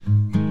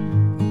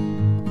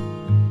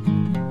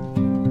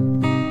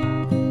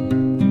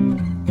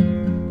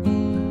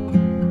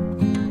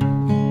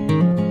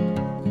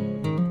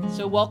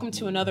welcome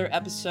to another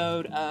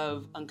episode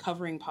of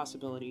Uncovering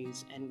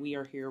Possibilities, and we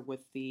are here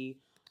with the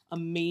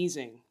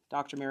amazing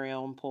Dr.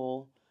 Ellen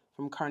Poole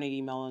from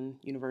Carnegie Mellon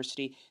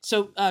University.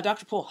 So,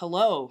 Dr. Poole,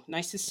 hello.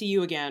 Nice to see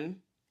you again.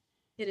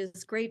 It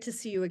is great to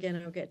see you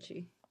again,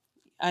 Ogechi.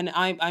 And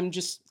I'm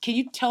just, can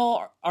you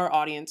tell our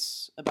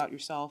audience about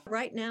yourself?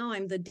 Right now,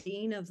 I'm the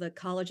Dean of the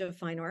College of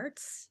Fine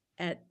Arts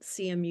at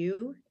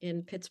CMU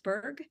in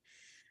Pittsburgh.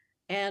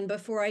 And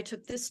before I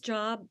took this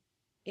job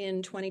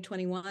in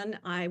 2021,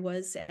 I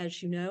was,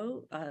 as you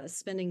know,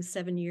 spending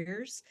 7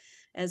 years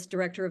as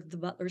director of the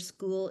Butler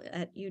School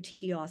at UT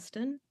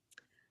Austin.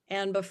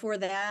 And before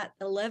that,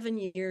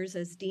 11 years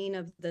as dean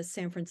of the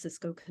San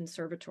Francisco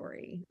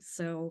Conservatory.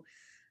 So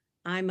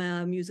I'm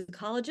a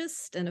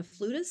musicologist and a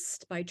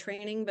flutist by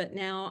training, but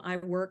now I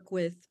work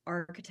with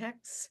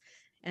architects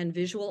and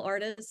visual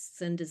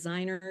artists and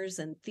designers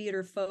and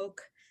theater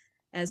folk,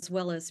 as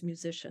well as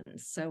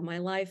musicians. So my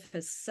life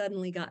has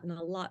suddenly gotten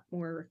a lot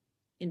more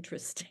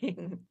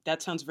interesting.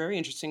 That sounds very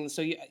interesting.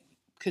 So,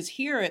 because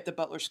here at the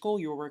Butler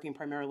School, you were working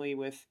primarily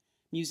with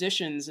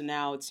musicians, and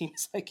now it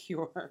seems like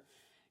you're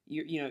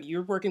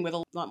working with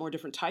a lot more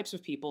different types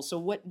of people. So,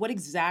 what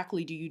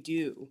exactly do you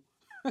do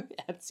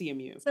at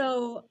CMU?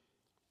 So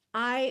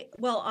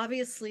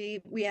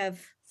obviously we have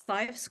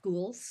 5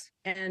 schools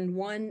and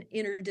 1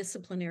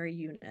 interdisciplinary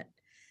unit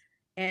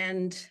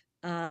and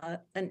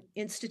an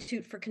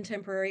Institute for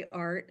Contemporary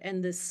Art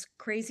and this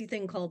crazy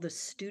thing called the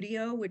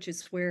studio, which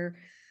is where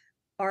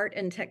art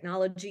and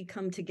technology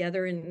come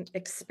together in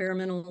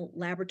experimental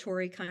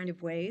laboratory kind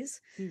of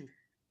ways.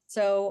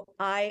 So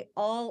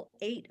all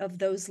 8 of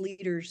those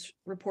leaders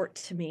report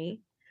to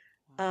me.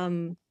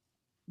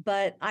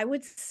 But I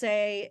would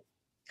say,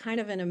 kind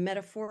of in a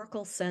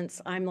metaphorical sense,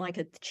 I'm like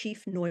a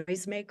chief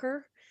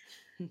noisemaker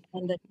and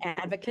an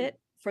advocate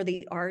for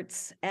the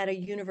arts at a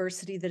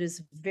university that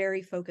is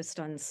very focused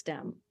on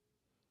STEM.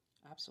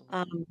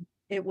 Absolutely.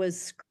 It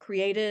was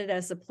created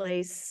as a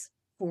place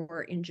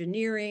for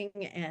engineering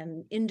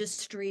and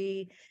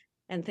industry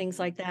and things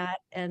like that.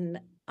 And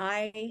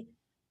I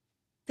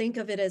think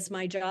of it as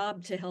my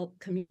job to help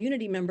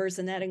community members,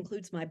 and that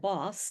includes my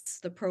boss,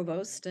 the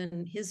provost,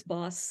 and his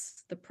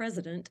boss, the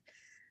president,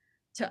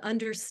 to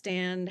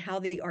understand how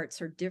the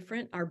arts are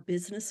different. Our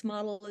business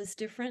model is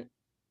different.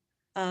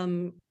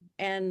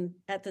 And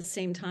at the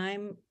same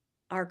time,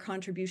 our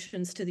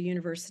contributions to the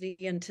university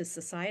and to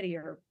society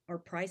are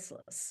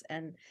priceless.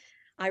 And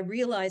I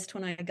realized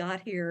when I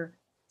got here,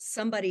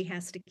 somebody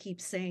has to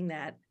keep saying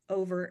that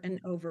over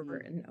and over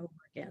and over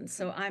again.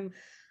 So I'm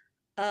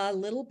a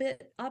little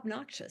bit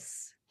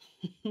obnoxious.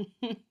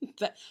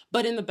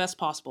 But in the best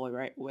possible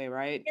way,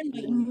 right? In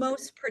the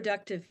most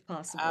productive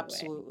possible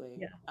Absolutely. way.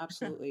 Yeah.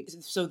 Absolutely.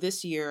 So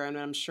this year, and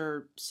I'm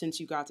sure since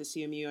you got to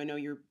CMU, I know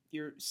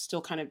you're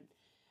still kind of,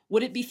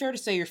 would it be fair to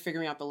say you're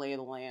figuring out the lay of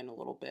the land a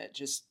little bit,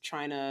 just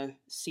trying to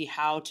see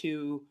how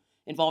to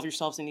involve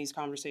yourselves in these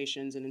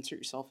conversations and insert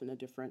yourself in a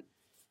different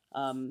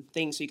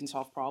thing so you can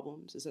solve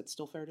problems? Is that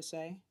still fair to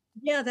say?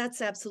 Yeah,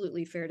 that's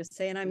absolutely fair to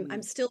say. And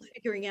I'm still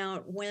figuring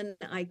out when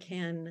I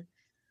can,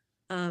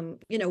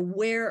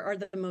 where are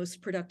the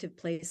most productive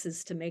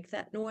places to make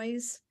that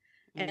noise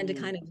and to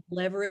kind of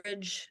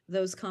leverage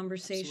those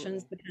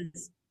conversations. Absolutely.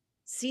 Because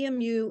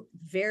CMU,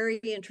 very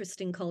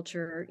interesting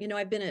culture.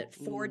 I've been at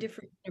 4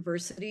 different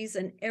universities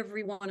and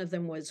every one of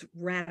them was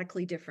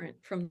radically different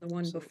from the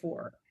one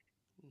before.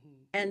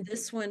 And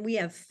this one, we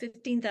have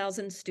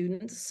 15,000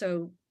 students,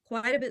 so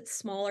quite a bit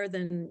smaller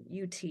than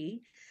UT,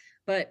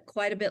 but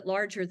quite a bit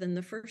larger than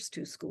the first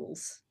 2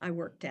 schools I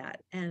worked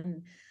at.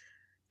 And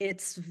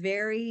it's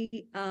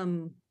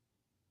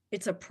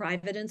it's a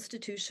private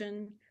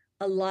institution.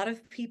 A lot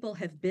of people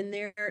have been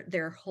there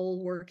their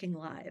whole working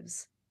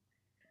lives.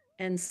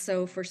 And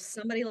so for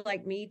somebody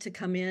like me to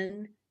come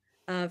in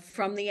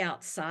from the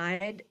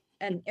outside,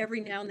 and every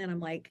now and then I'm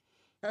like,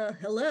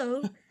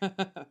 hello,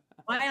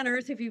 why on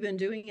earth have you been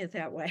doing it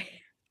that way?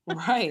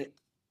 Right.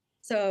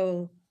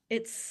 So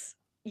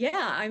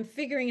I'm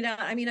figuring it out.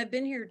 I mean, I've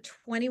been here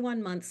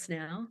 21 months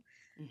now,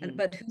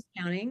 but who's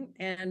counting?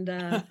 And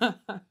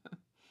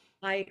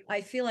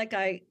I feel like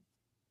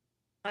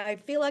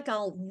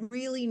I'll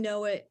really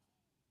know it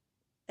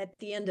at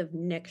the end of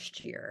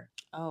next year.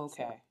 Oh,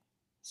 okay.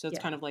 So it's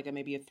kind of like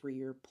maybe a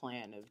 3-year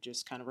plan of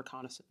just kind of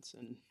reconnaissance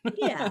and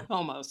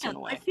almost in a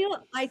way.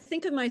 I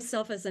think of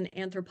myself as an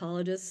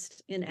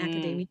anthropologist in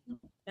academia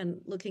and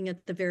looking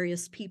at the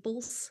various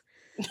peoples.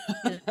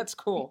 That's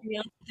cool.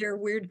 Their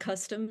weird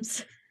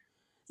customs.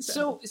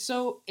 So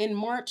in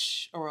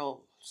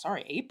April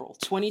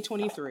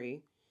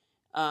 2023,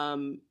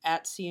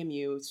 at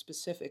CMU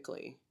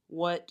specifically,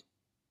 what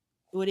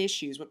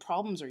issues, what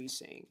problems are you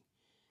seeing?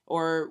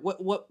 Or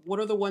what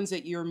are the ones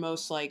that you're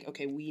most like,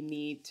 okay, we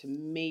need to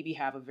maybe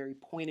have a very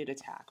pointed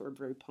attack or a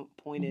very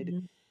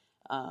pointed,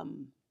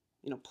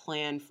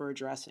 plan for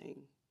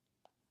addressing?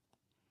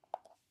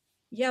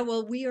 Yeah,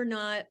 well, we are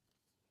not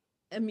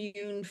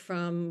immune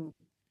from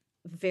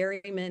very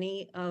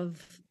many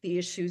of the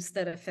issues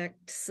that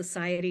affect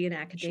society and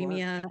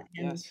academia.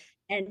 Sure.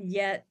 And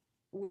yet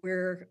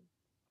we're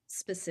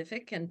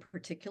specific and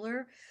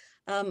particular.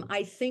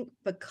 I think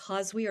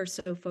because we are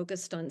so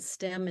focused on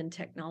STEM and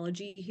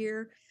technology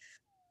here,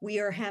 we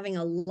are having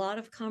a lot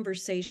of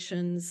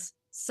conversations,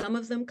 some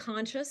of them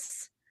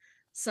conscious,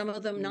 some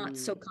of them not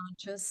so Mm.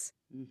 conscious,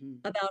 Hmm.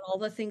 about all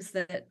the things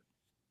that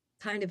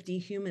kind of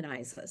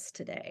dehumanize us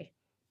today.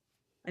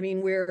 I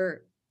mean,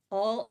 we're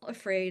all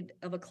afraid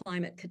of a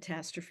climate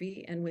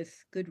catastrophe, and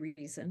with good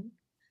reason.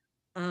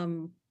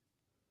 Um,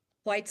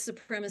 White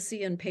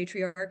supremacy and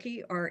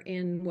patriarchy are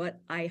in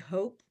what I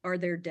hope are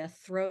their death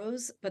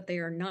throes, but they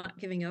are not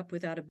giving up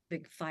without a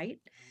big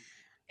fight. Oh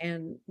man.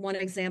 And one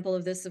example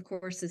of this, of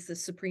course, is the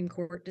Supreme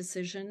Court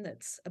decision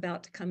that's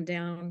about to come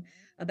down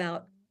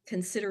about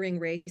considering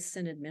race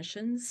in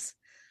admissions,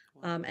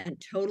 Wow.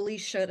 and totally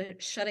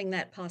shutting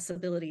that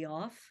possibility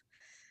off.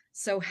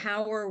 So,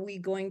 how are we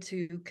going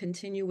to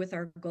continue with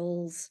our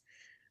goals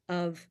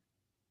of,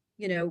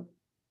 you know,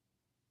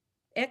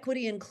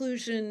 equity,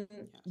 inclusion,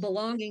 Yes.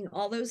 belonging,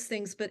 all those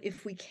things? But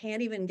if we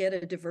can't even get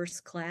a diverse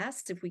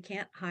class, if we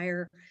can't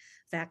hire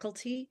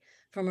faculty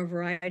from a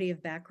variety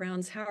of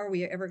backgrounds, how are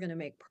we ever going to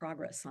make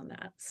progress on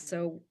that? Right.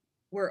 So,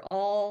 we're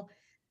all,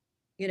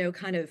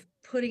 kind of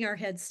putting our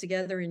heads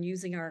together and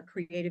using our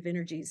creative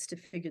energies to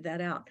figure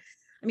that out.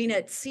 I mean, Mm.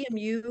 at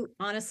CMU,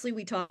 honestly,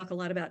 we talk a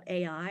lot about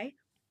AI,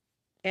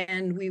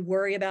 and we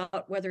worry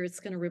about whether it's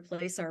going to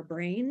replace our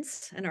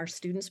brains and our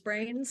students'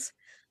 brains.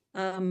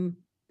 Um,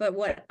 but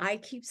what I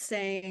keep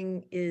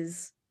saying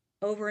is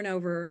over and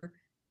over,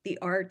 the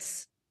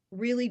arts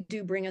really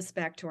do bring us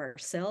back to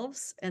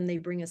ourselves, and they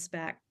bring us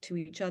back to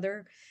each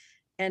other.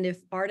 And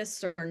if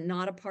artists are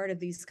not a part of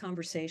these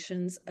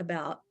conversations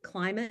about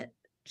climate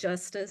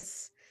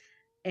justice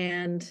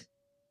and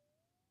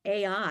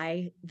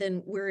AI,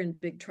 then we're in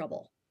big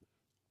trouble.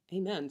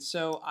 Amen.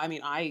 So, I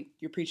mean,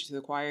 you're preaching to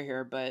the choir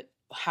here, but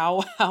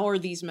how how are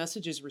these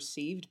messages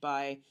received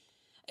by?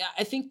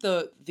 I think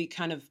the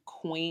kind of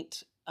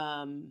quaint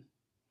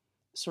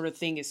sort of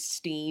thing is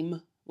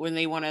STEAM when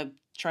they want to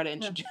try to Yeah.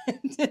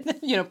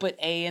 introduce, put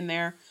A in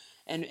there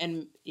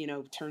and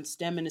turn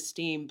STEM into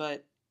STEAM.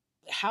 But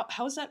how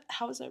is that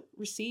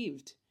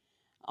received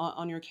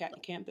on your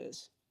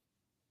campus?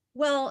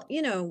 Well,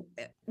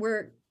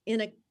 we're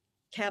in a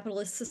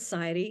capitalist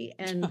society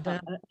and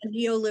a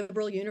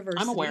neoliberal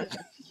I'm aware.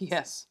 university,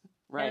 Yes.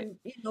 Right.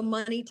 and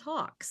money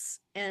talks.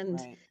 And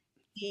Right.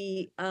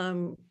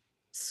 the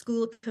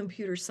School of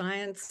Computer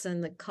Science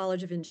and the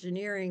College of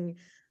Engineering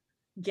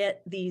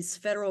get these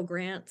federal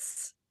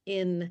grants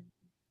in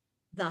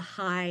the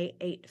high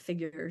eight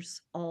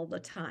figures all the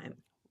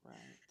time, Right.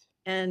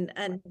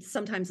 and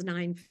sometimes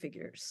nine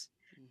figures.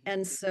 Hmm.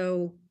 And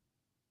so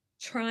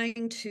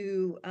trying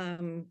to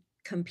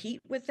compete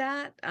with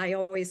that, I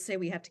always say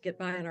we have to get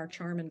by on our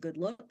charm and good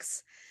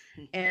looks,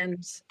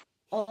 and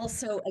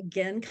also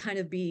again kind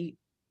of be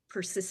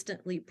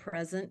persistently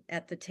present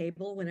at the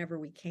table whenever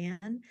we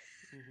can.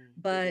 Hmm.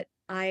 But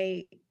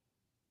I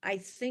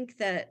think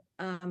that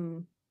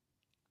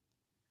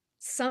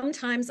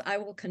sometimes I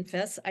will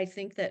confess, I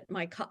think that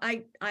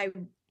I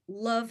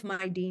love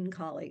my dean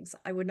colleagues.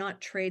 I would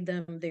not trade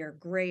them. They're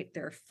great,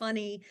 they're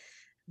funny,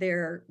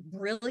 they're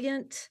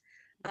brilliant.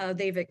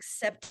 They've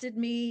accepted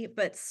me,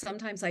 but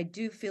sometimes I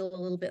do feel a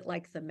little bit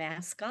like the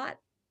mascot,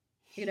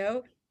 you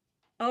know?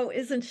 Oh, Yay.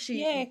 isn't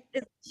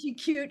she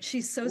cute?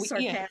 She's so Yeah.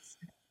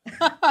 sarcastic.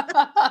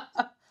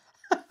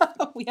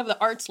 We have the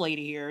arts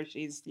lady here.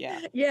 She's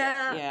yeah.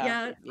 Yeah, Yeah.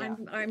 yeah. Yeah.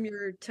 I'm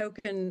your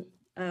token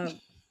uh,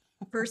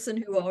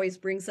 person who always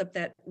brings up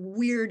that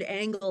weird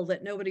angle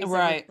that nobody's ever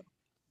Right. thought,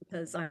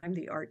 because I'm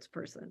the arts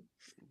person.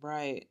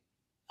 Right.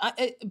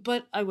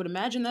 But I would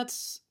imagine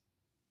that's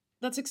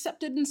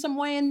accepted in some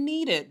way and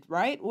needed,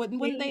 right?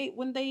 Wouldn't They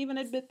they even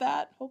admit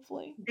that?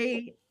 Hopefully.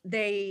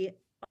 they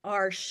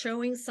are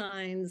showing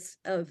signs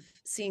of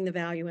seeing the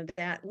value in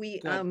that. We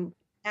Good.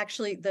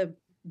 actually, the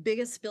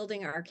biggest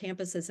building our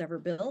campus has ever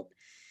built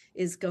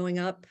is going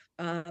up.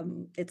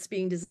 It's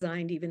being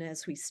designed even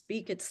as we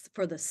speak. It's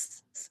for the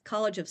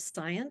College of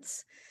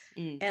Science,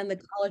 Mm, and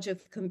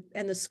the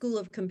and the School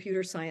of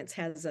Computer Science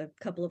has a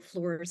couple of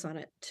floors on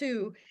it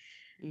too.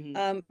 hmm.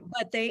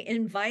 But they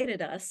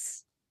invited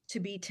us to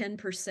be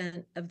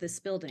 10% of this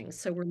building.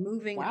 So we're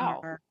moving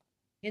Wow. our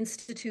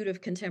Institute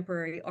of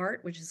Contemporary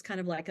Art, which is kind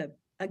of like a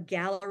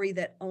gallery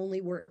that only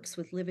works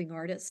with living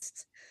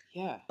artists,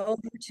 Yeah.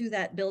 over to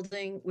that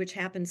building, which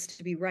happens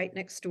to be right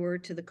next door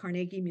to the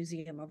Carnegie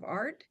Museum of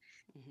Art.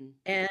 Hmm.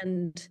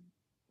 And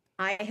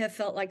I have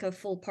felt like a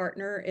full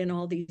partner in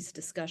all these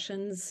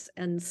discussions.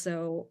 And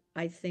so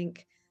I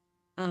think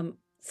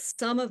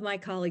some of my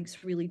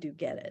colleagues really do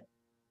get it.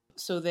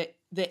 So the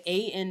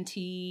ANT,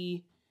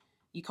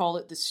 you call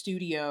it the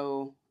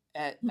studio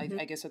at Mhm.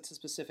 I guess that's a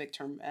specific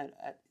term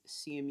at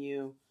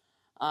CMU.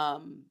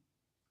 Um,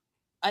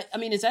 I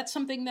mean, is that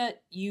something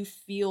that you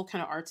feel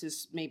kind of arts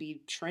is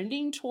maybe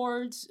trending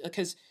towards?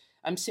 Because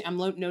I'm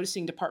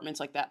noticing departments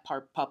like that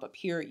pop up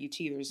here at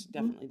UT. There's Mhm.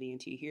 definitely the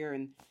NT here,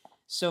 and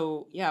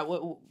so yeah.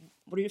 What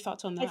are your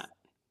thoughts on I, th- that?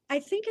 I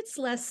think it's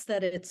less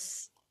that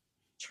it's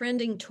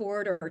trending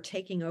toward or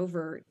taking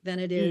over than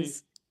it Mm,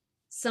 is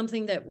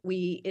something that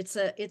it's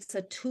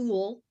a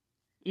tool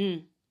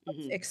mm,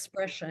 Mm-hmm.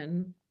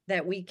 expression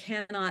that we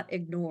cannot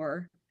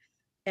ignore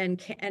and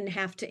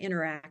have to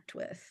interact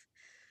with.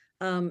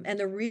 And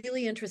the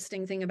really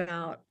interesting thing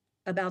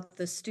about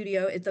the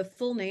studio, the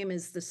full name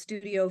is the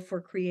Studio for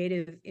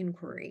Creative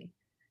Inquiry.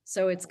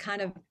 So it's Oh,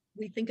 kind of, wow.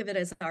 we think of it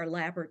as our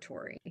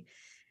laboratory. Yeah.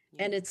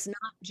 And it's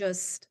not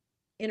just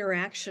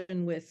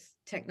interaction with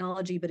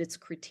technology, but it's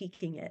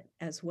critiquing it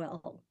as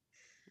well,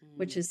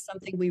 which Mm. is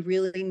something we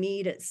really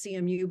need at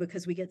CMU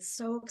because we get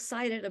so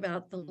excited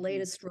about the Mm-hmm.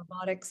 latest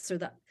robotics or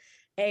the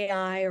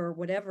AI or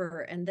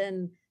whatever. And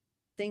then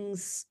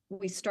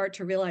we start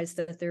to realize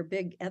that they're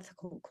big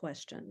ethical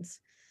questions.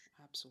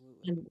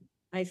 Absolutely. And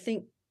I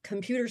think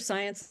computer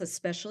science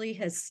especially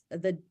has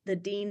the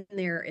dean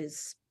there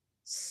is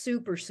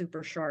super,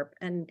 super sharp.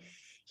 And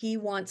he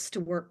wants to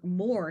work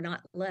more,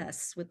 not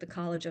less, with the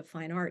College of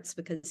Fine Arts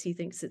because he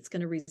thinks it's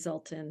going to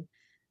result in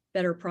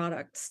better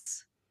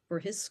products for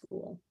his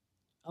school.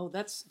 Oh,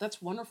 that's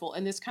wonderful.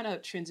 And this kind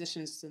of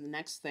transitions to the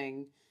next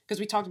thing because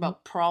we talked Mhm.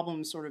 about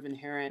problems sort of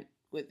inherent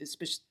with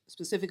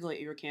specifically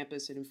at your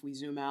campus, and if we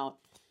zoom out,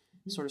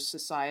 sort of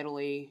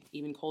societally,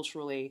 even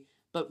culturally.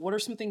 But what are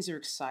some things you're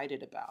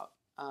excited about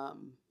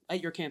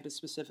at your campus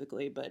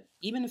specifically, but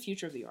even the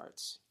future of the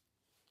arts?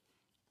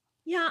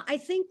 Yeah, I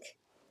think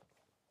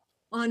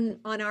on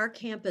our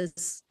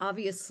campus,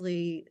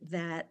 obviously,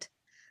 that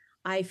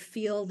I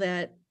feel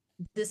that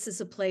this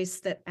is a place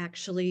that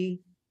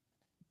actually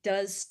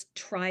does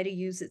try to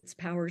use its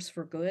powers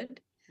for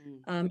good.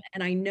 Mm.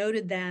 And I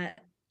noted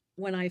that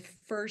when I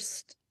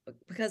first,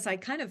 because I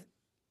kind of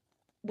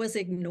was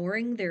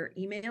ignoring their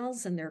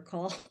emails and their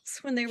calls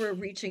when they were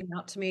reaching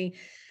out to me,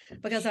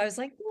 because I was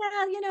like,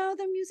 yeah,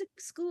 the music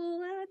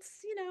school,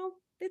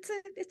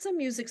 it's a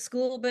music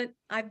school, but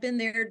I've been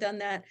there, done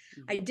that.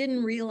 I Mm-hmm.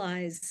 didn't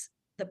realize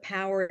the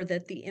power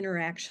that the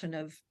interaction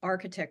of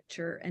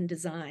architecture and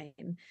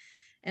design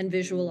and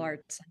visual Mm.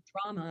 arts and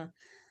drama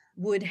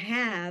would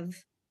have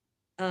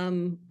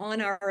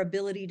on our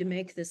ability to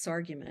make this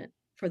argument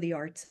for the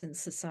arts and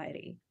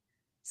society.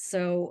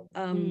 So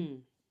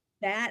Mm.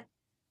 that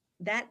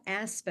that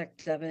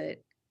aspect of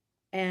it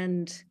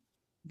and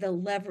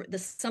the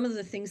some of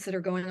the things that are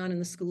going on in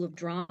the School of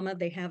Drama,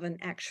 they have an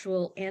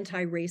actual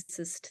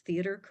anti-racist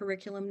theater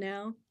curriculum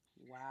now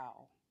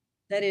Wow.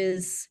 that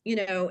is,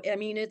 I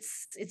mean,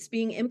 it's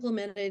being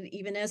implemented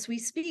even as we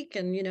speak.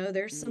 And,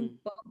 there's some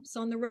Mm. bumps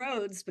on the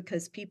roads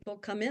because people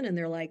come in and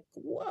they're like,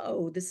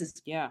 whoa, this is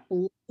Yeah.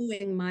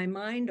 blowing my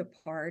mind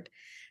apart.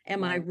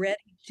 Am I Right.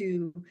 ready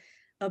to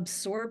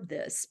absorb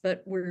this?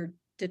 But we're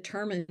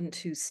determined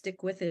to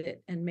stick with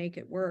it and make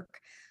it work.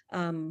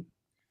 Um,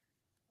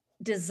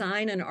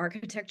 Design and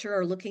architecture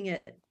are looking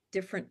at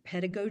different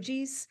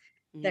pedagogies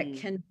that Mm.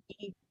 can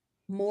be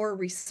more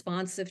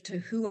responsive to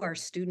who our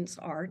students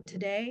are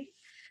today, Right.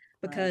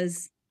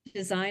 because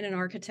design and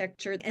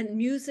architecture and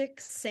music,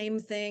 same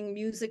thing,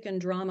 music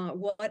and drama, um,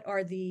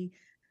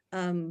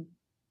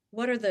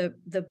 what are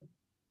the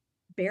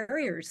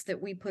barriers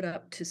that we put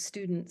up to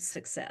student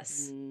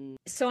success? Mm.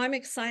 So I'm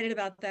excited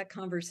about that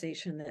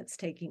conversation that's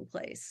taking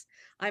place.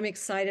 I'm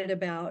excited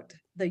about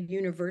the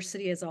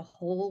university as a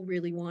whole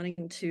really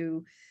wanting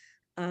to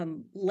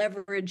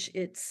leverage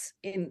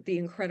the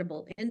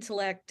incredible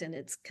intellect and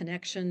its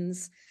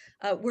connections.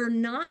 We're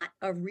not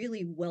a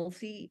really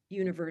wealthy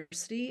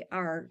university.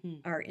 Our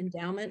Mm. our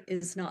endowment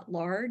is not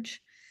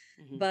large,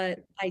 Mm-hmm.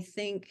 but I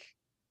think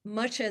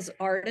much as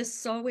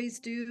artists always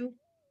do,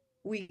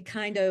 we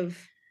kind of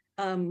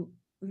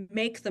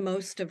make the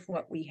most of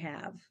what we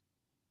have.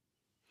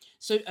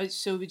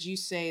 So would you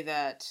say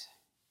that,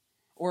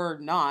 or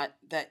not,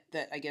 that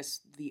I guess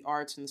the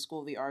arts and the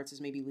School of the Arts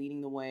is maybe leading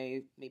the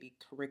way, maybe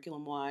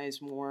curriculum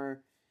wise,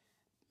 more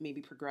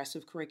maybe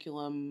progressive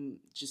curriculum,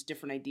 just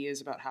different ideas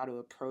about how to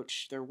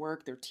approach their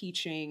work, their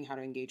teaching, how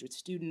to engage with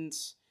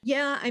students.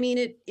 Yeah, I mean,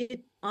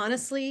 it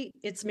honestly,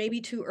 it's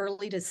maybe too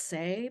early to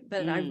say,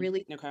 but I Mm.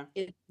 really Okay.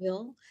 it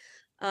will.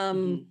 Mm-hmm.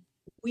 Um,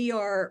 we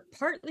are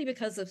partly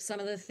because of some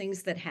of the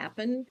things that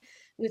happen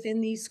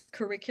within these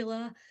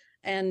curricula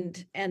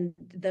and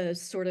the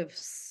sort of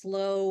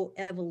slow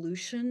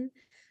evolution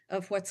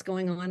of what's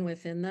going on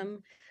within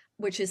them,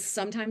 which is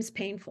sometimes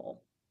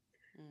painful.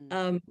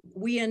 Mm.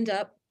 We end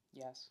up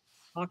Yes.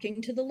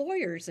 talking to the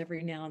lawyers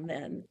every now and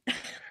then.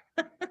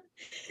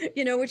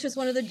 Which is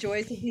one of the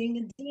joys of being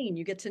a dean.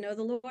 You get to know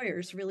the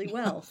lawyers really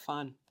well.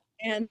 Fun.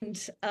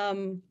 And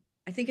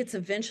I think it's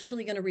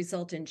eventually going to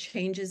result in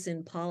changes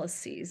in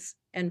policies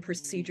and Mm.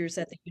 procedures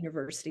at the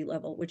university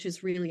level, which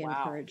is really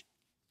Wow. encouraging.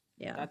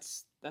 Yeah.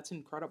 That's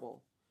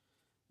incredible.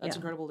 That's Yeah.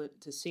 incredible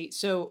to see.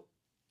 So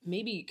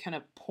maybe kind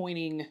of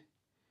pointing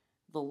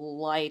the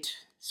light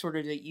sort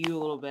of at you a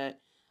little bit.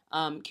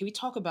 Can we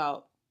talk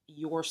about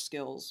your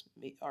skills,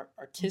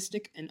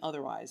 artistic and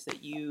otherwise,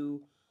 that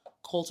you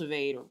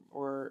cultivate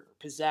or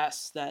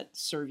possess that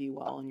serve you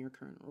well in your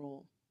current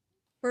role?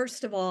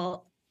 First of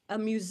all, a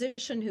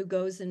musician who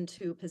goes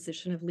into a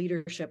position of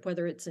leadership,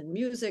 whether it's in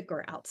music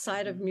or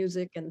outside of Mm-hmm.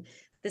 music, and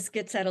this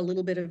gets at a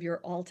little bit of your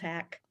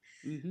ALTAC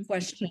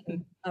question.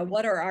 Mm-hmm.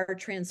 What are our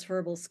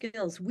transferable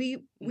skills? We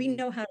mm-hmm.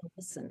 know how to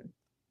listen.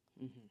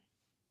 Mm-hmm.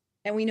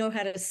 and we know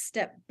how to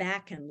step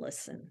back and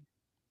listen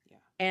Yeah.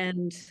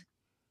 and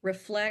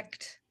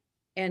reflect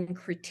and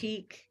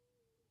critique.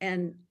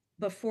 And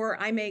before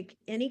I make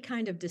any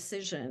kind of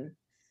decision,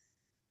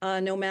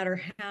 no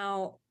matter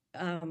how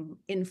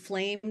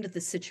inflamed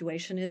the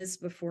situation is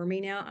before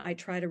me now, I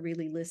try to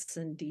really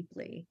listen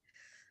deeply.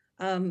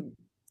 Um,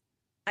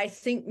 I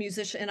think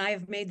musician, and I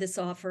have made this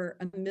offer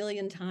a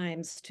million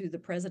times to the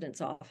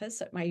president's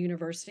office at my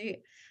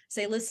university,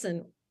 say,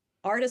 listen,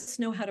 artists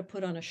know how to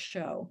put on a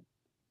show,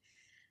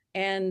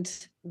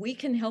 and we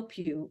can help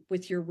you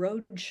with your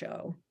road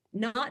show,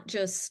 not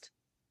just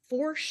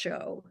for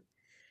show,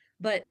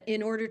 but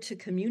in order to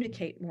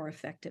communicate more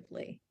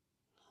effectively.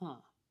 Huh.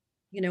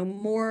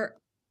 More,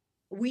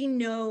 we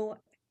know,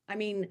 I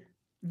mean,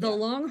 the Yeah.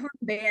 Longhorn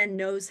Band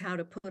knows how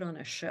to put on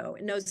a show.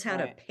 It knows how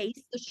to Right.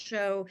 pace the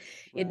show.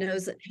 It Right.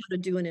 knows how to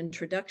do an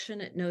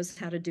introduction. It knows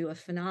how to do a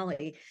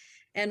finale.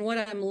 And what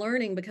I'm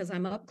learning, because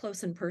I'm up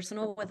close and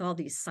personal with all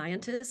these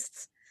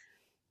scientists,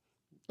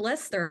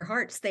 bless their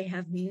hearts, they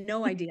have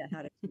no idea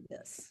how to do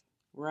this.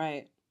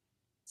 Right.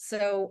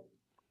 So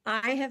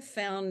I have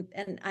found,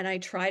 and I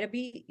try to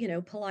be,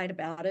 polite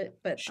about it,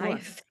 but I Sure.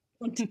 have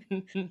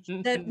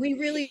found that we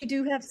really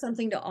do have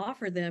something to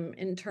offer them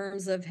in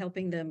terms of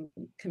helping them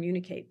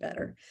communicate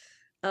better.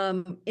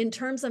 In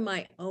terms of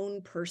my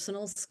own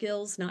personal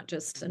skills, not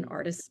just an Mhm.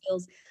 artist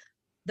skills,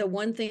 the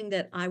one thing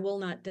that I will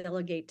not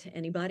delegate to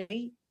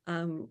anybody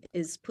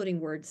is putting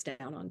words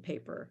down on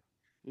paper,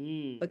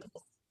 Mm. because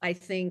I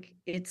think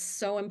it's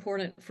so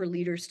important for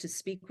leaders to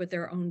speak with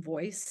their own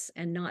voice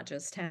and not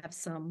just have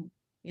some,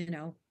 you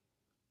know,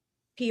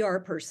 PR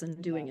person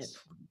doing it Yes.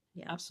 for them.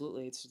 Yeah.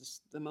 Absolutely. It's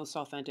just the most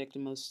authentic, the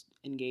most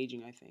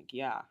engaging, I think.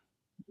 Yeah.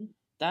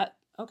 That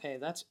okay,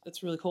 that's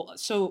really cool.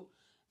 So,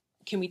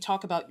 can we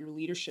talk about your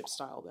leadership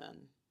style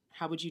then?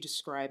 How would you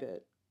describe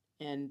it?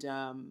 And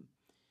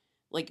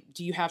like,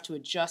 do you have to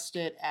adjust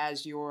it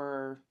as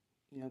you're,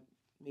 you know,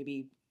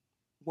 maybe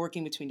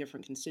working between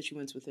different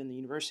constituents within the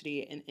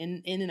university and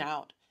in and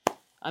out?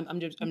 I'm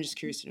just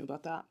curious to know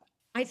about that.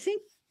 I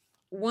think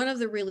one of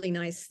the really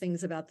nice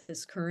things about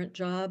this current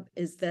job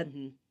is that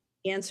Hmm.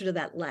 the answer to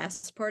that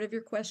last part of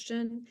your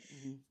question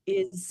Hmm.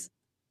 is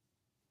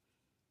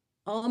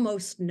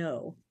almost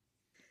no.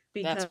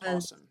 That's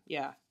Because, awesome.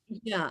 Yeah.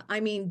 yeah, I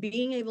mean,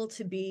 being able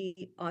to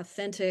be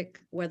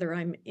authentic, whether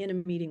I'm in a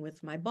meeting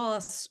with my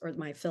boss or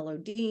my fellow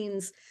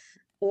deans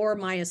or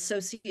my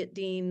associate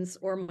deans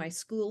or my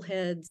school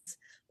heads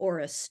or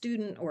a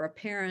student or a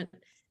parent,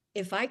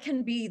 if I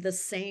can be the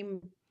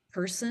same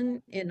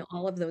person in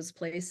all of those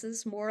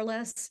places, more or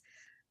less,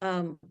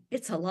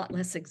 it's a lot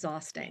less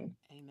exhausting.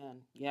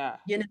 Amen. Yeah.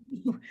 you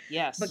know,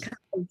 Yes.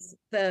 because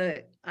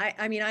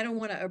I mean, I don't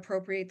want to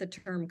appropriate the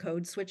term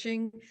code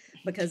switching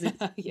because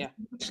it's Yeah.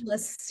 much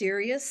less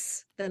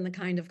serious than the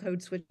kind of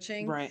code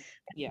switching Right.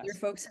 other Yes.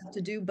 folks have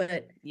to do. But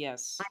I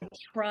Yes.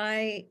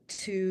 try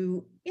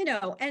to,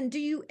 and do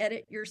you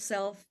edit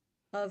yourself?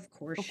 Of Of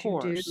course you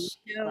do, course.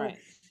 Right.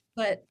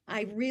 but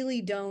I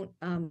really don't,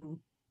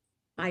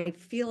 I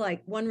feel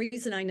like one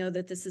reason I know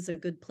that this is a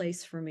good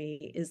place for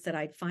me is that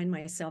I find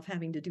myself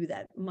having to do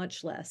that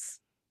much less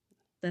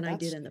than I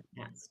did That's in the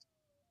past.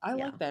 I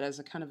Yeah. like that as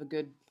a kind of a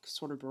good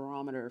sort of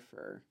barometer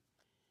for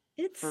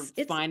It's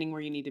finding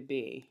where you need to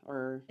be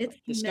or it's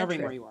discovering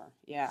where metric. you are.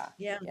 Yeah.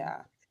 Yeah.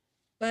 Yeah.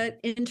 But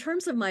in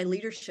terms of my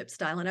leadership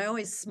style, and I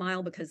always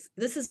smile because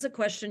this is a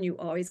question you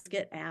always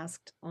get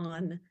asked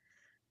on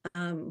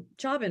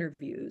job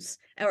interviews,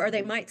 or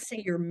they Hmm. might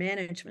say your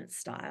management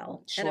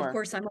style. And of Sure.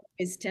 course, I'm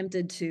always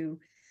tempted to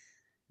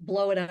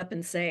blow it up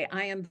and say,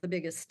 I am the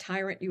biggest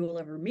tyrant you will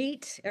ever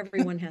meet.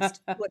 Everyone has to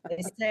do what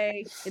I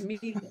say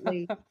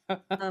immediately.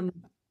 Um,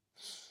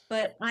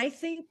 but I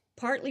think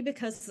partly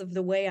because of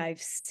the way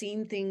I've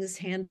seen things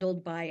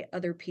handled by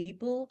other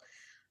people,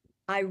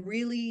 I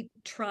really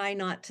try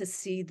not to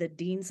see the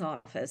dean's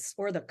office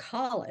or the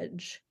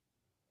college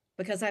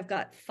because I've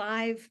got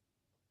 5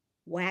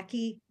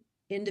 wacky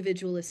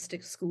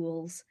individualistic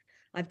schools.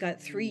 I've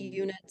got 3 Mm,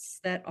 units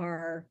that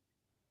are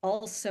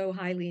also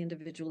highly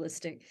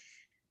individualistic.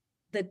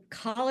 The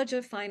College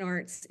of Fine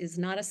Arts is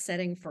not a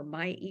setting for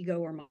my ego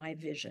or my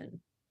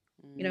vision.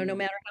 No mm.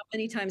 matter how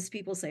many times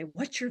people say,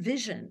 "What's your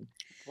vision?"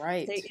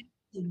 Right. Say,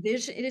 the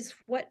vision, it is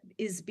what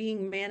is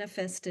being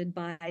manifested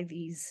by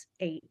these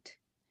 8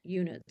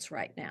 units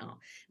right now.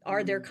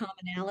 Are there Mm,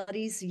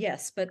 commonalities?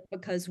 Yes, but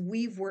because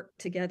we've worked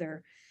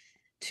together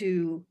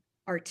to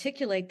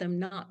articulate them,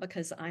 not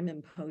because I'm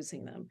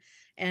imposing them.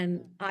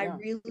 And I yeah.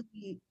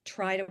 really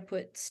try to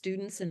put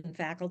students and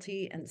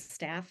faculty and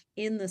staff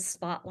in the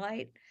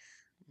spotlight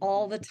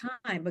all Hmm. the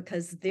time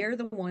because they're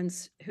the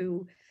ones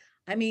who,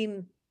 I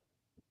mean,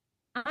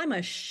 I'm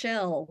a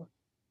shell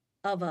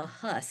of a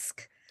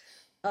husk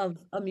of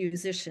a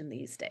musician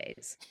these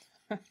days.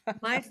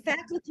 My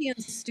faculty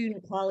and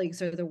student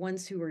colleagues are the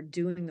ones who are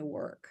doing the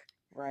work,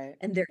 Right.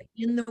 and they're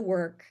in the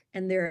work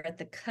and they're at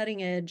the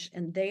cutting edge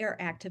and they are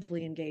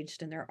actively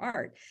engaged in their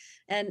art.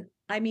 And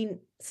I mean,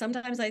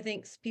 sometimes I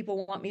think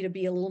people want me to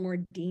be a little more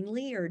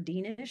deanly or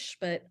deanish,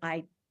 but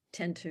I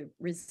tend to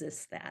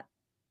resist that.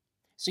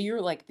 So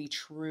you're like the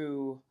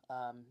true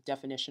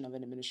definition of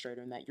an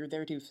administrator in that you're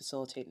there to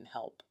facilitate and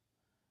help.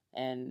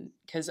 And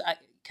because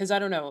I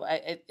don't know,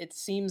 it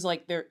seems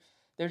like they're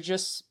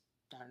just,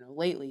 I don't know,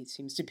 lately it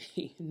seems to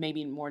be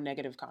maybe more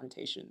negative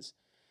connotations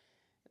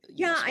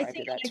you Yeah, ascribe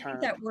to that I think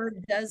term. that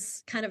word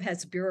does kind of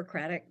has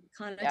bureaucratic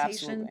connotation.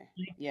 Absolutely.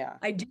 Yeah.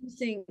 I do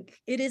think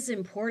it is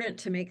important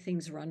to make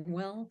things run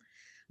well,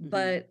 Mm-hmm.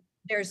 but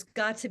there's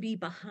got to be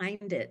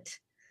behind it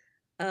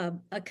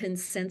a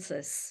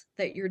consensus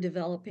that you're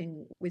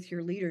developing with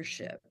your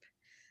leadership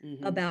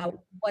Mm-hmm. about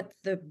what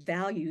the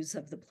values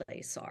of the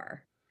place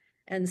are.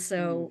 And Mm.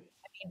 so,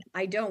 I mean,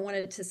 I don't want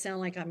it to sound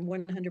like I'm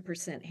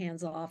 100%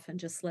 hands off and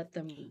just let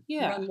them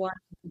Yeah. run wild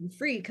and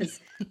free, because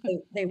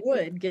they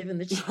would, given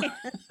the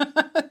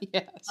chance.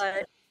 Yes.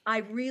 But I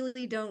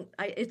really don't,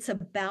 it's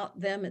about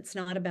them. It's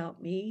not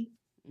about me.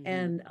 Mm-hmm.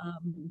 And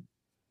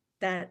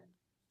that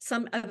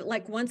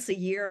like once a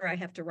year, I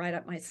have to write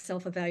up my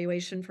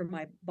self-evaluation for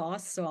my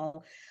boss.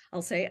 So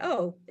I'll say,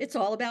 oh, it's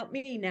all about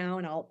me now.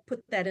 And I'll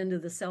put that into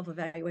the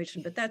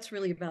self-evaluation, but that's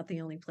really about the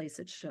only place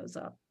it shows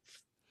up.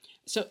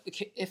 So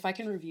if I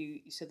can review,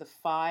 you said the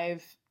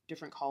five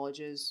different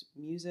colleges: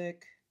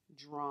 music,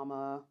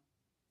 drama,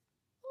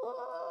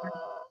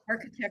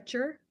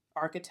 Architecture,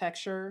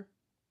 architecture,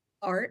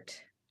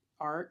 art,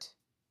 art,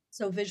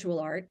 so visual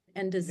art,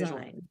 and visual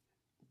art. design.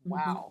 Mhm.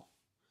 Wow.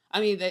 I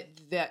mean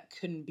that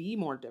couldn't be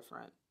more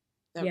different.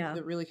 Yeah.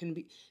 That really couldn't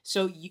be.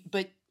 So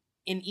but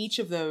in each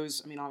of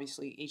those, I mean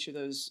obviously each of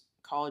those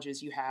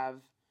colleges you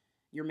have,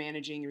 you're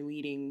managing, you're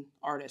leading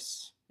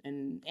artists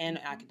and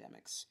Mhm.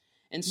 academics.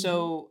 And Mhm.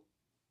 so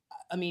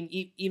I mean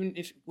even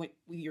if with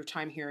your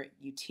time here at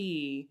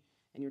UT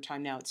and your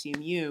time now at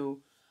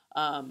CMU,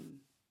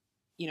 um,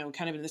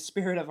 kind of in the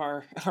spirit of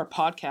our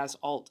podcast,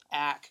 Alt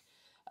Ac,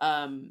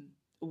 um,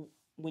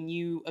 when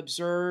you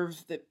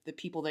observe the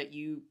people that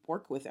you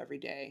work with every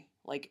day,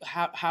 like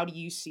how do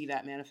you see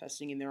that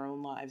manifesting in their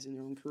own lives, in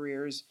their own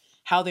careers,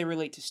 how they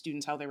relate to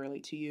students, how they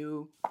relate to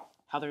you,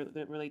 how they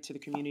relate to the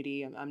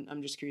community?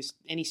 I'm just curious.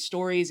 Any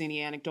stories,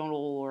 any anecdotal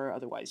or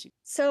otherwise?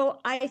 So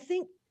I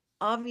think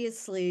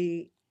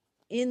obviously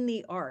in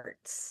the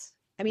arts,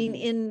 I mean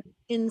Mm-hmm.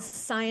 in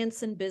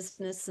science and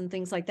business and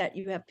things like that,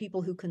 you have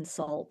people who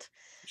consult,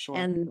 Sure.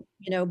 and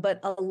but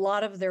a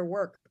lot of their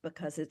work,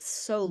 because it's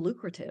so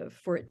lucrative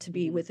for it to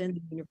be Mm-hmm. within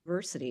the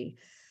university,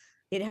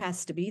 it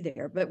has to be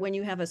there. But when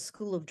you have a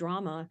school of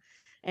drama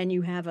and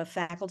you have a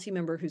faculty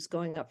member who's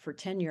going up for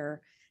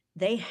tenure,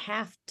 they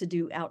have to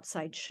do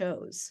outside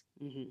shows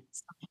Mm-hmm.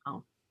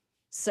 somehow.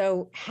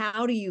 So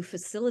how do you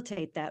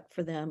facilitate that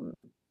for them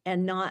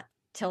and not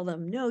tell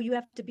them, no, you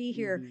have to be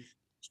here Mm-hmm.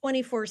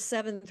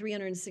 24/7,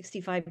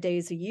 365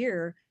 days a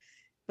year?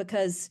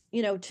 Because,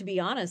 to be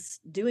honest,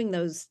 doing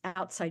those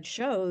outside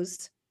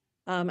shows,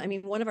 I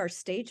mean, one of our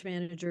stage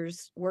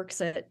managers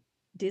works at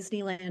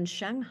Disneyland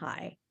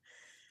Shanghai,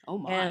 Oh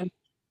my. and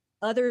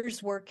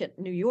others work at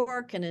New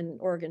York and in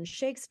Oregon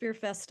Shakespeare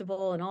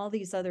Festival and all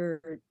these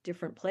other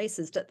different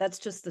places. That's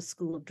just the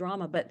School of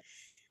Drama, but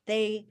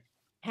they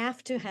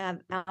have to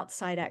have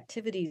outside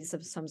activities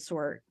of some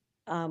sort,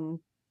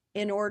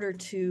 in order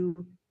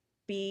to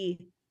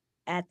be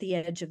at the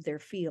edge of their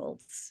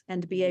fields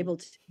and to be Mm-hmm. able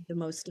to be the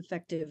most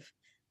effective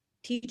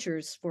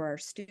teachers for our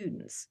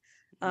students.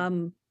 Mm-hmm.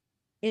 Um,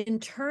 in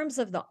terms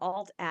of the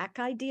alt ac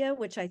idea,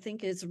 which I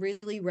think is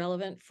really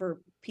relevant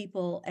for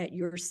people at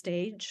your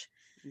stage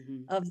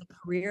Mm-hmm. of the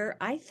career,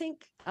 I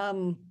think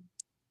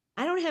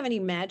I don't have any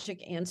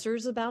magic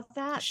answers about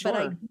that, but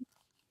Sure.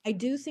 I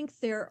do think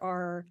there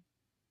are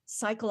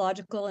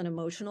psychological and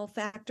emotional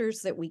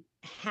factors that we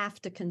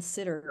have to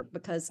consider,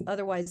 because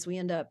otherwise we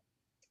end up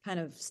kind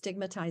of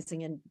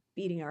stigmatizing and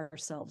beating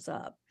ourselves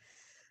up.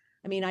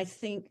 I mean, I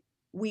think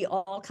we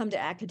all come to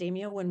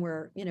academia when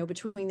we're,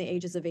 between the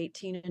ages of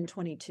 18 and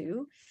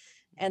 22.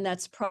 And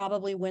that's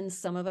probably when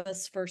some of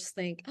us first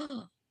think,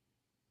 oh,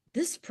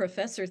 this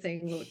professor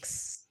thing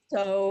looks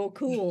so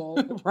cool.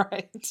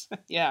 Right.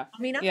 Yeah. I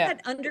mean, I've Yeah.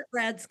 had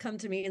undergrads come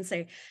to me and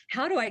say,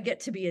 how do I get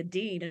to be a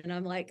dean? And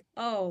I'm like,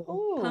 oh,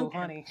 Oh, punk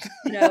out, honey.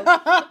 chill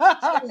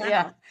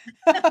Yeah.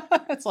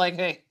 out. It's like,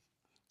 hey,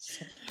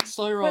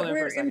 slow your roll But there for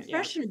a we're second. Yeah.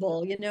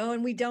 impressionable,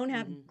 and we don't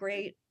have Hmm.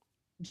 great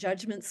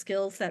judgment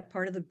skills. That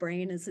part of the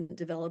brain isn't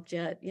developed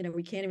yet.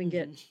 We can't even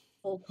get Hmm.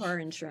 full car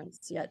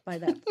insurance yet by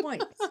that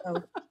point.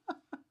 So,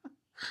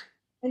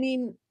 I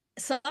mean,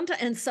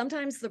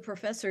 sometimes the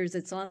professors,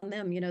 it's on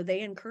them.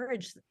 They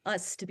encourage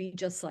us to be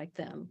just like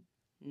them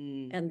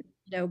Mm.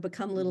 and,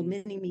 become little Hmm.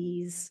 mini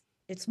me's.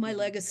 It's my Hmm.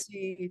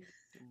 legacy,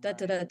 da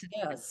da Right. da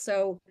da da.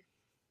 So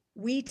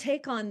we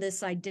take on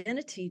this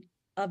identity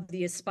of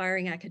the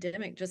aspiring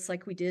academic, just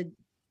like we did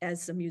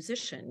as a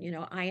musician.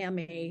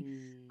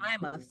 Mm.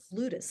 I'm a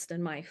flutist,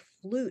 and my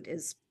flute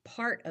is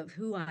part of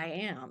who I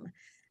am.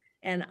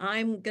 And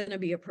I'm going to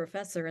be a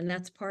professor, and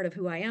that's part of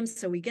who I am.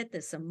 So we get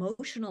this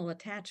emotional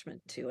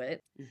attachment to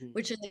it, Hmm.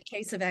 which in the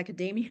case of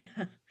academia,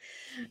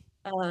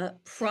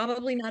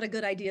 probably not a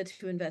good idea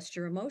to invest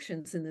your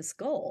emotions in this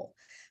goal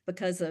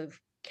because of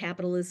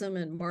capitalism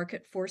and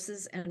market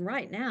forces. And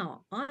right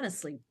now,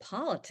 honestly,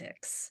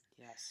 politics.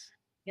 Yes.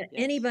 Yeah,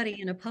 Yes.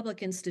 anybody in a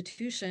public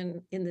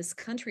institution in this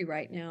country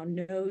right now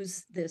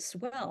knows this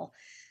well.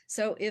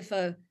 So if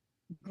a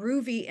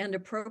groovy and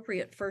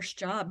appropriate first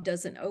job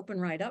doesn't open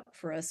right up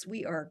for us,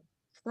 we are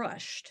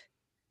crushed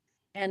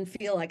and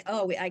feel like,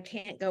 oh, I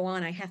can't go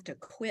on. I have to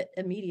quit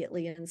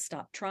immediately and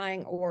stop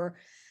trying. Or,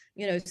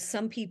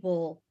 some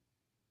people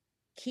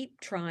keep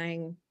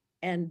trying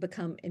and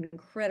become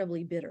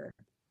incredibly bitter.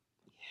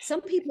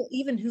 Some people,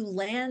 even who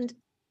land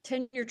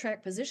tenure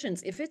track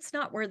positions, if it's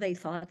not where they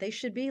thought they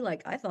should be,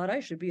 like I thought I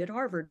should be at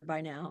Harvard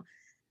by now,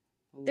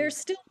 they're Ooh.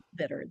 still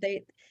bitter.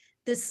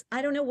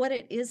 I don't know what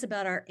it is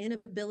about our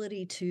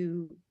inability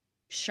to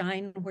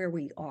shine where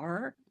we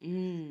are,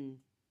 Mm.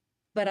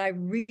 but I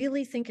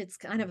really think it's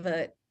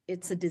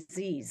a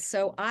disease.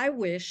 So I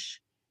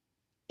wish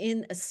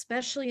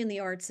especially in the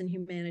arts and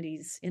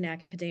humanities in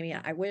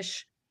academia, I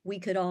wish we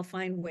could all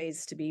find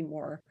ways to be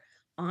more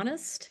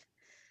honest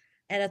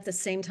and at the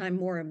same time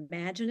more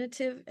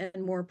imaginative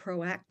and more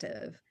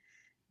proactive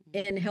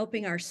Mm. in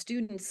helping our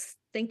students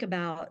think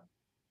about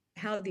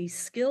how these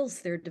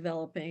skills they're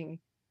developing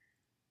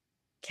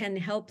can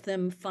help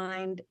them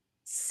find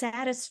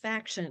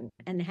satisfaction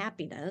and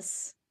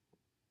happiness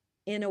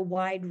in a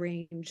wide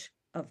range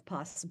of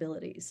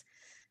possibilities.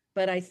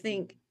 But I Mm.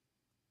 think,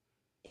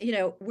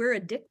 we're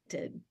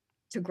addicted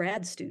to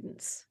grad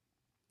students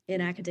in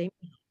Yeah. academia.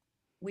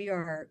 We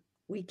are,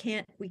 we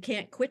can't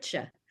quit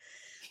you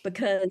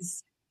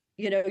because,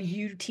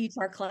 you teach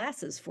our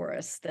classes for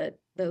us that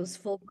those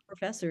full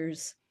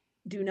professors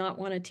do not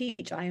want to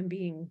teach. I am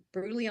being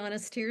brutally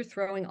honest here,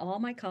 throwing all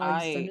my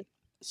colleagues I under.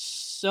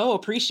 so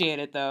appreciate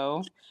it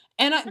though.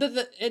 And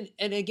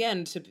and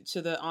again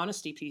to the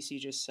honesty piece you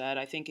just said,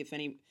 I think if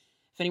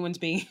anyone's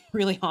being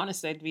really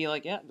honest, they'd be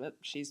like, yeah, but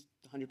she's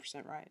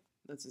 100% right.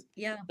 That's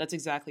Yeah, that's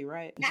exactly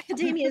right.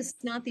 academia is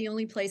not the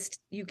only place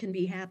you can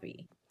be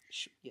happy.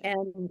 Yeah.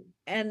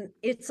 And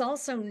it's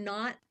also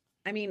not,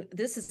 I mean,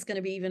 this is going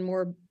to be even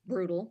more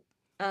brutal.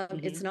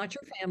 It's Mhm. not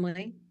your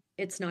family,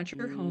 it's not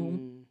your home,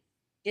 Mm.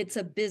 it's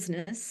a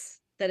business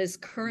that is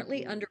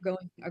currently Mhm.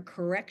 undergoing a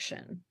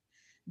correction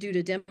due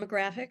to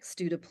demographics,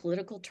 due to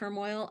political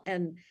turmoil.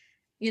 And,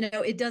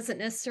 it doesn't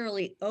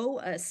necessarily owe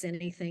us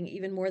anything,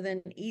 even more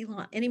than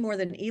Elon, any more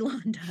than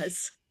Elon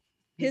does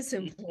his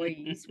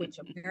employees, which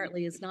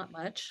apparently is not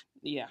much.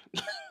 Yeah.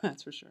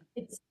 That's for sure.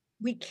 It's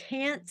We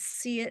can't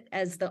see it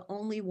as the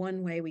only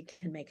one way we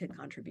can make a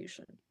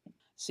contribution.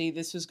 See,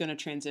 this was going to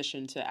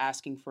transition to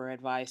asking for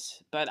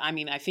advice, but I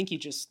mean, I think you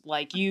just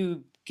like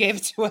you gave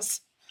it to us.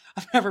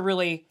 I've never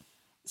really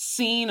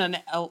seen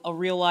a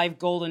real live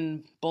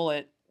golden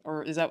bullet,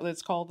 or is that what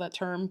it's called, that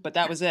term? But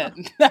that was it.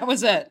 That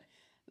was it.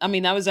 I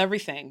mean, that was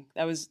everything.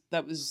 That was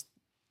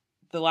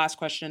the last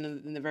question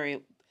in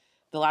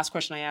the last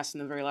question I asked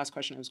and the very last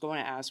question I was going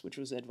to ask, which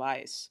was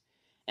advice.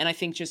 And I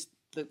think just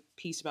the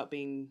piece about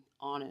being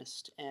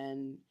honest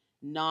and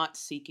not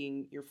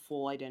seeking your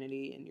full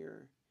identity and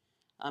your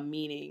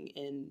meaning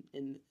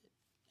in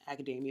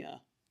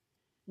academia,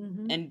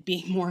 Mm-hmm. and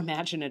being more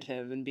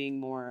imaginative and being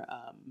more.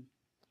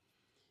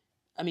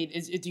 I mean,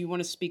 do you want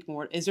to speak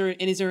more? Is there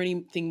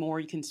anything more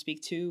you can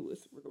speak to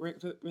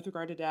with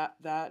regard to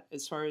that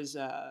as far as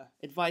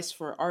advice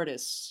for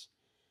artists,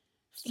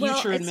 Well,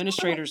 future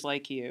administrators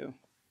like you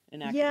in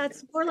yeah, academia?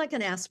 it's more like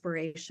an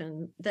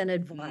aspiration than Mm.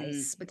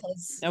 advice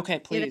because, Okay,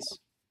 you know, please.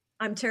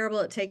 I'm terrible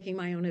at taking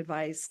my own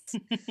advice.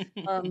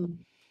 Um,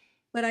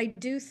 but I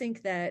do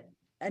think that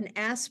an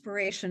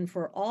aspiration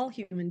for all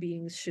human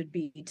beings should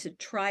be to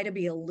try to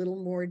be a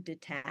little more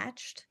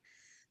detached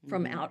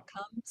from Hmm.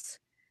 outcomes.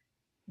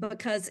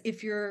 Because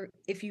if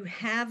you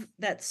have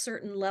that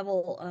certain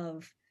level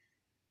of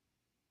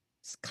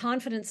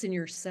confidence in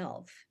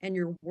yourself and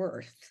your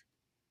worth,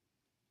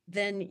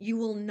 then you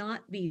will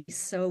not be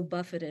so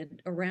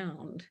buffeted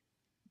around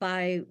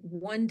by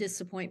one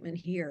disappointment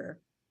here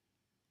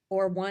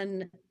or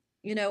one,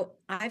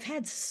 I've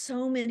had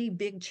so many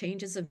big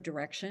changes of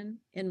direction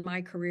in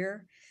my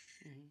career.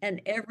 Hmm.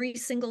 And every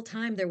single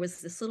time there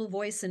was this little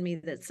voice in me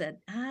that said,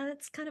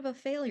 that's kind of a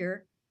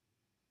failure.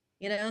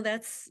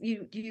 That's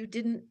you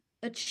didn't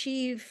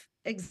achieve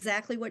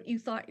exactly what you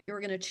thought you were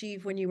going to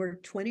achieve when you were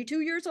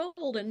 22 years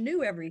old and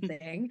knew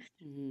everything.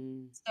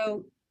 Hmm.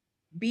 So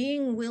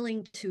being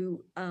willing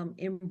to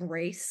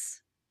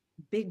embrace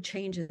big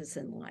changes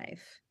in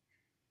life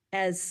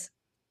as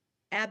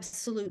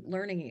absolute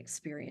learning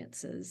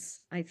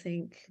experiences, I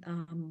think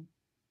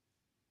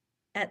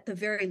at the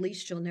very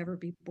least you'll never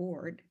be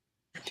bored.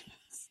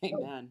 So,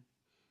 Amen.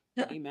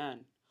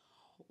 Amen.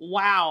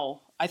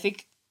 Wow. I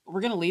think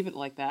we're going to leave it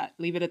like that.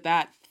 Leave it at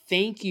that.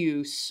 Thank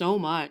you so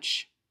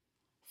much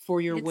for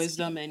your it's been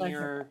wisdom a and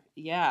pleasure.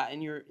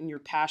 your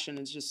passion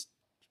is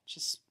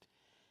just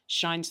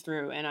shines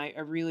through, and I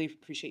really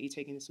appreciate you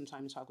taking some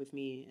time to talk with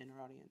me and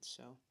our audience.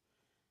 So, all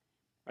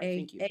right, A,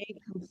 thank you. a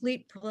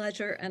complete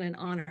pleasure and an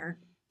honor.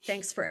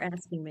 Thanks for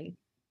asking me.